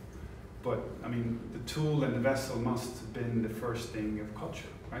 But I mean, the tool and the vessel must have been the first thing of culture,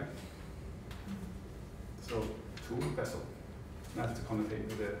 right? So tool, vessel. That's the connotation,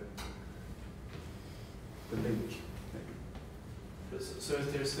 the link. Maybe. So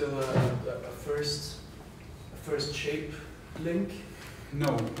is there still a first shape link? No,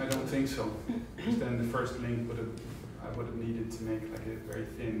 I don't think so. Because then the first link I would have needed to make like a very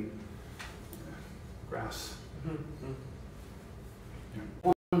thin grass. Mm-hmm.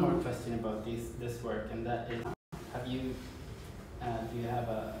 Yeah. One more question about this work, and that is, do you have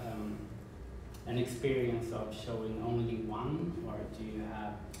an experience of showing only one, or do you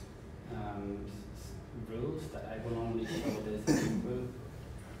have rules that I will only show this as a group?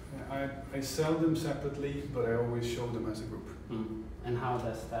 I sell them separately, but I always show them as a group. Mm. And how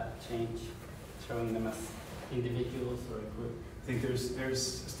does that change, showing them as individuals or a group? I think there's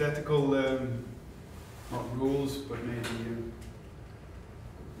aesthetical, not rules, but maybe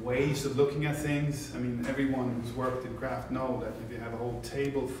ways of looking at things. I mean, everyone who's worked in craft know that if you have a whole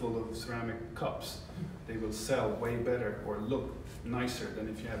table full of ceramic cups, they will sell way better or look nicer than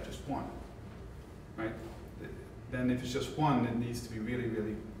if you have just one, right? Then if it's just one, it needs to be really,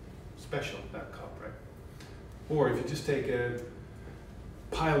 really special, that cup, right? Or if you just take a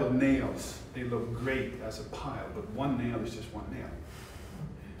pile of nails, they look great as a pile, but one nail is just one nail.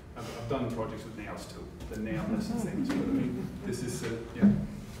 I've done projects with nails too, the nailless things, but I mean, this is, yeah.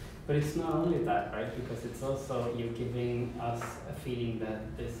 But it's not only that, right? Because it's also, you're giving us a feeling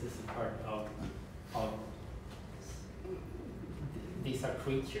that this is a part of these are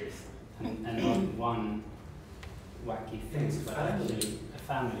creatures, and not one wacky thing, but actually a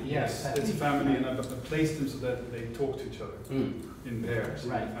family. Yes, it's a family, and I've placed them so that they talk to each other in pairs.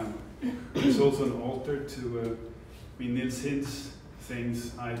 Right. In a family. There's also an altar to, I mean, Nils Hint's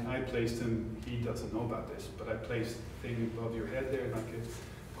things, I placed him, he doesn't know about this, but I placed a thing above your head there, like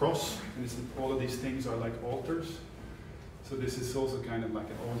a cross, and all of these things are like altars. So this is also kind of like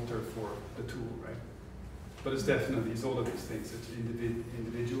an altar for the tool, right? But it's definitely, it's all of these things. It's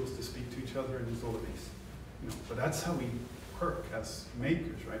individuals to speak to each other, and it's all of these. You know, but that's how we work as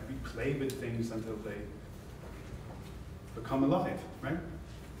makers, right? We play with things until they become alive, right?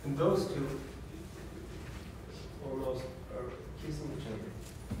 And those two almost are kissing each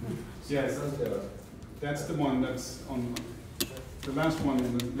other. Yes, that's the one that's on. The last one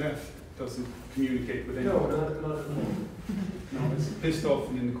on the left doesn't communicate with anyone. No, not at all. No, it's pissed off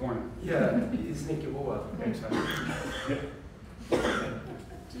and in the corner. Yeah, it's Nicky Boa. Exactly. Yeah.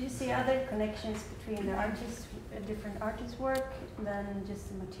 Do you see other connections between the artists, different artists' work than just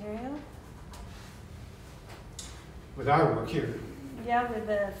the material? With our work here. Yeah, with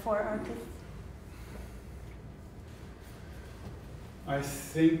the 4 artists. I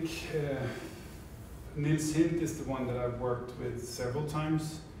think Nils Hint is the one that I've worked with several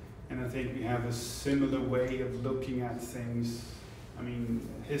times, and I think we have a similar way of looking at things. I mean,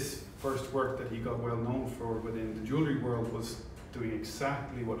 his first work that he got well known for within the jewelry world was doing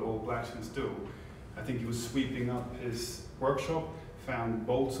exactly what all blacksmiths do. I think he was sweeping up his workshop, found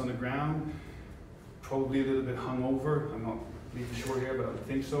bolts on the ground, probably a little bit hungover, I'm not really sure here, but I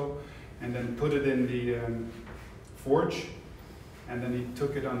think so, and then put it in the forge, and then he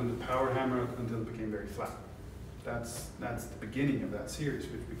took it under the power hammer until it became very flat. That's the beginning of that series,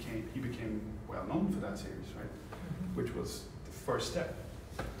 which he became well known for that series, right? Which was the first step.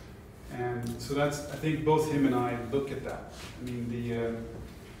 And so I think both him and I look at that. I mean, the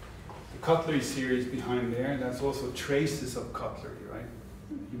cutlery series behind there, that's also traces of cutlery, right?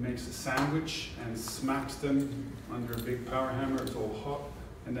 He makes a sandwich and smacks them under a big power hammer, it's all hot,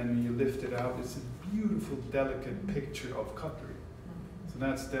 and then when you lift it out, it's a beautiful, delicate picture of cutlery. So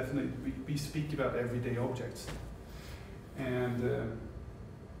that's definitely, we speak about everyday objects. And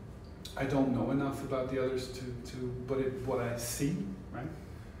I don't know enough about the others but what I see, right?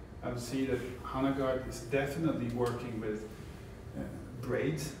 I would see that Hannegard is definitely working with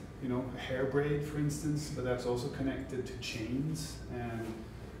braids, you know, a hair braid, for instance, but that's also connected to chains. And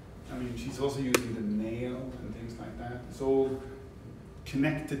I mean, she's also using the nail and things like that. It's all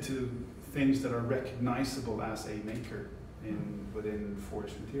connected to things that are recognizable as a maker within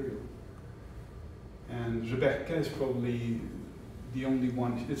forged material. And Rebecca is probably the only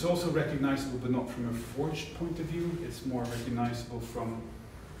one. It's also recognizable, but not from a forged point of view. It's more recognizable from,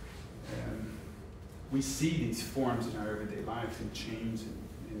 we see these forms in our everyday lives, in chains, in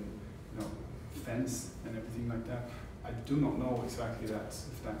you know, fence and everything like that. I do not know exactly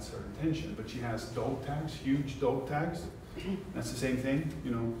if that's her intention, but she has dog tags, huge dog tags. That's the same thing,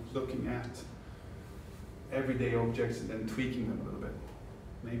 you know, looking at everyday objects and then tweaking them a little bit.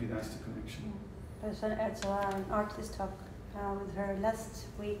 Maybe that's the connection. So an artist talk with her last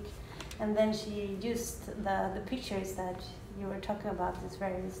week, and then she used the pictures that you were talking about, this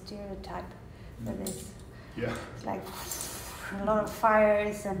very stereotype for this. Yeah. It's like a lot of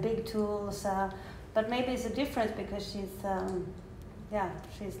fires and big tools, but maybe it's a difference because yeah,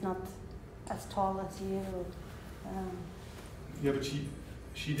 she's not as tall as you. Yeah, but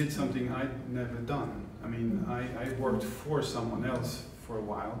she did something I'd never done. I mean, I worked for someone else for a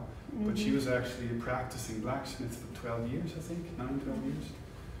while, but she was actually a practicing blacksmith for 12 years, I think, 9, 12 years.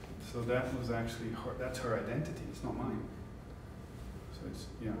 So that was actually her, that's her identity, it's not mine. So it's,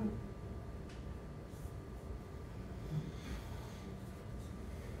 yeah.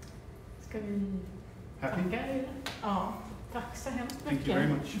 Ska vi Happy? tacka er? Ja, tack så hemskt mycket. Thank you very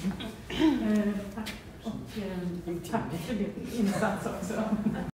much. Tack och tack för din insats också.